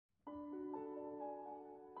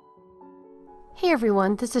Hey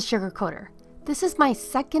everyone, this is Sugarcoder. This is my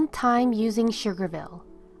second time using Sugarveil.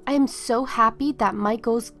 I am so happy that my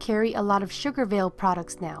goals carry a lot of Sugarveil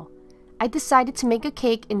products now. I decided to make a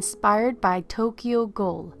cake inspired by Tokyo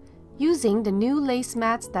Ghoul, using the new lace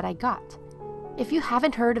mats that I got. If you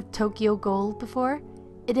haven't heard of Tokyo Ghoul before,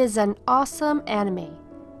 it is an awesome anime.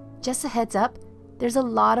 Just a heads up, there's a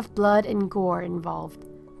lot of blood and gore involved.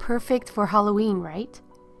 Perfect for Halloween, right?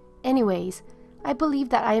 Anyways, I believe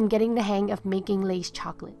that I am getting the hang of making lace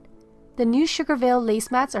chocolate. The new Sugarveil lace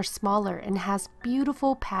mats are smaller and has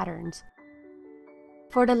beautiful patterns.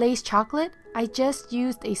 For the lace chocolate, I just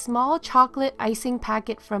used a small chocolate icing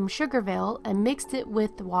packet from Sugarveil and mixed it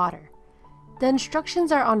with water. The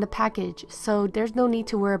instructions are on the package, so there's no need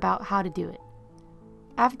to worry about how to do it.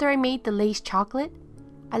 After I made the lace chocolate,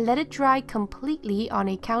 I let it dry completely on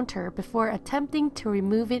a counter before attempting to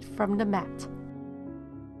remove it from the mat.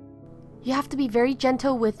 You have to be very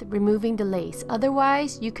gentle with removing the lace,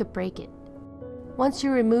 otherwise you could break it. Once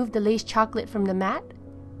you remove the lace chocolate from the mat,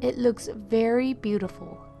 it looks very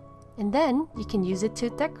beautiful, and then you can use it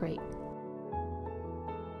to decorate.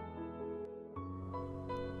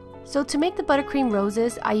 So to make the buttercream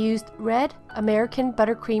roses, I used red American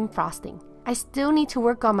buttercream frosting. I still need to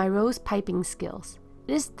work on my rose piping skills.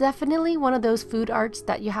 It is definitely one of those food arts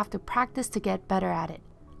that you have to practice to get better at it.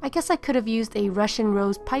 I guess I could have used a Russian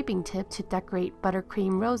rose piping tip to decorate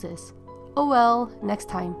buttercream roses. Oh well, next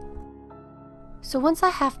time. So once I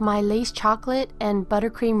have my lace chocolate and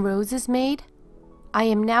buttercream roses made, I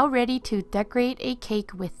am now ready to decorate a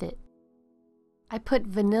cake with it. I put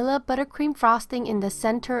vanilla buttercream frosting in the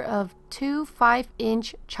center of two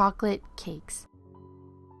 5-inch chocolate cakes.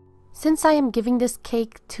 Since I am giving this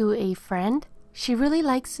cake to a friend, she really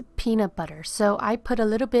likes peanut butter, so I put a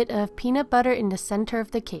little bit of peanut butter in the center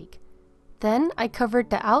of the cake. Then I covered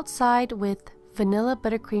the outside with vanilla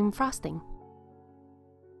buttercream frosting.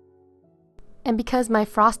 And because my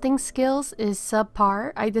frosting skills is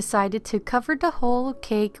subpar, I decided to cover the whole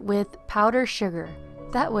cake with powdered sugar.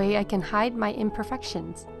 That way I can hide my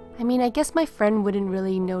imperfections. I mean, I guess my friend wouldn't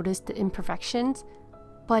really notice the imperfections,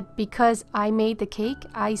 but because I made the cake,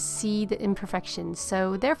 I see the imperfections,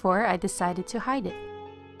 so therefore I decided to hide it.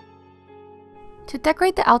 To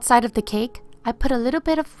decorate the outside of the cake, I put a little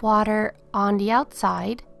bit of water on the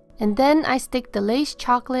outside, and then I stick the lace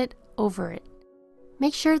chocolate over it.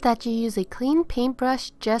 Make sure that you use a clean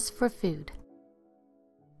paintbrush just for food.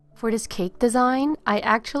 For this cake design, I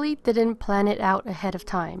actually didn't plan it out ahead of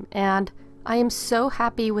time, and I am so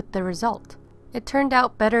happy with the result. It turned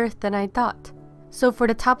out better than I thought. So for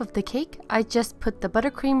the top of the cake, I just put the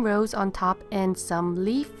buttercream rose on top and some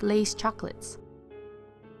leaf lace chocolates.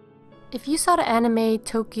 If you saw the anime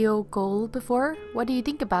Tokyo Ghoul before, what do you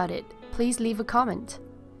think about it? Please leave a comment.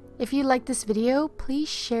 If you like this video, please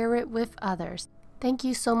share it with others. Thank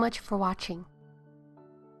you so much for watching.